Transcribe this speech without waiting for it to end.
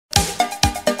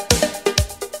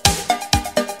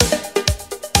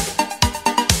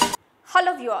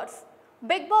viewers.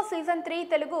 Bigg Boss Season 3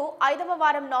 Telugu 5వ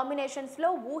వారం nominations లో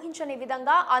ఊహించని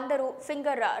విధంగా అందరూ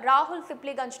సింగర్ రాహుల్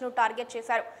సిప్లిగంజ్ ను టార్గెట్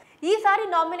చేశారు. ఈసారి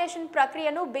నామినేషన్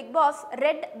ప్రక్రియను big boss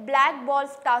red black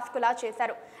balls task లా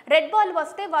చేశారు. రెడ్ బాల్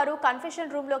వస్తే వారు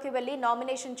కన్ఫెషన్ రూమ్ లోకి వెళ్లి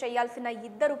నామినేషన్ చేయాల్సిన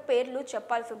ఇద్దరు పేర్లు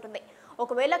చెప్పాల్సి ఉంటుంది.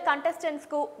 ఒకవేళ కంటెస్టెంట్స్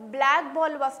కు బ్లాక్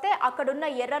బాల్ వస్తే అక్కడున్న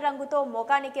ఎర్ర రంగుతో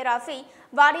మొఖానికి రాసి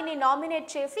వారిని నామినేట్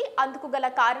చేసి అందుకు గల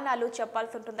కారణాలు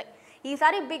చెప్పాల్సి ఉంటుంది.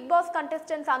 ఈసారి బిగ్ బాస్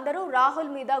కంటెస్టెంట్స్ అందరూ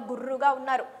రాహుల్ మీద గుర్రుగా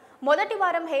ఉన్నారు. మొదటి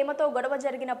వారం హేమతో గొడవ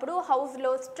జరిగినప్పుడు హౌస్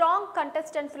లో స్ట్రాంగ్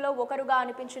కంటెస్టెంట్స్ లో ఒకరుగా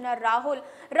అనిపించిన రాహుల్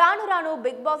రాను రాను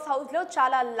బిగ్ బాస్ హౌస్ లో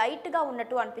చాలా లైట్ గా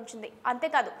ఉన్నట్టు అనిపించింది.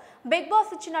 అంతేకాదు బిగ్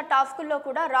బాస్ ఇచ్చిన టాస్కుల్లో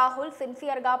కూడా రాహుల్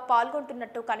సిన్సియర్ గా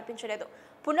పాల్గొంటున్నట్టు కనిపించలేదు.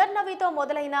 పునర్నవితో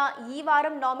మొదలైన ఈ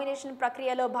వారం నామినేషన్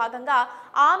ప్రక్రియలో భాగంగా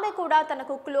ఆమె కూడా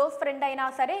తనకు క్లోజ్ ఫ్రెండ్ అయినా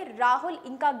సరే రాహుల్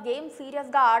ఇంకా గేమ్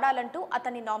సీరియస్ గా ఆడాలంటూ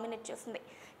అతన్ని నామినేట్ చేసింది.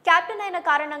 కెప్టెన్ అయిన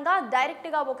కారణంగా డైరెక్ట్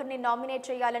గా ఒకరిని నామినేట్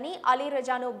చేయాలని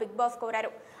అలీరజాను బిగ్ బాస్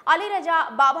కోరారు. అలీరజా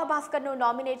బాబా భాస్కర్ ను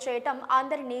నామినేట్ చేయటం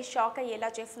అందరినీ షాక్ అయ్యేలా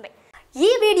చేసింది. ఈ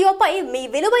వీడియోపై మీ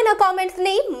విలువైన కామెంట్స్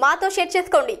ని మాతో షేర్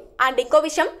చేసుకోండి. అండ్ ఇంకో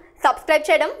విషయం, సబ్స్క్రైబ్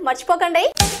చేయడం మర్చిపోకండి.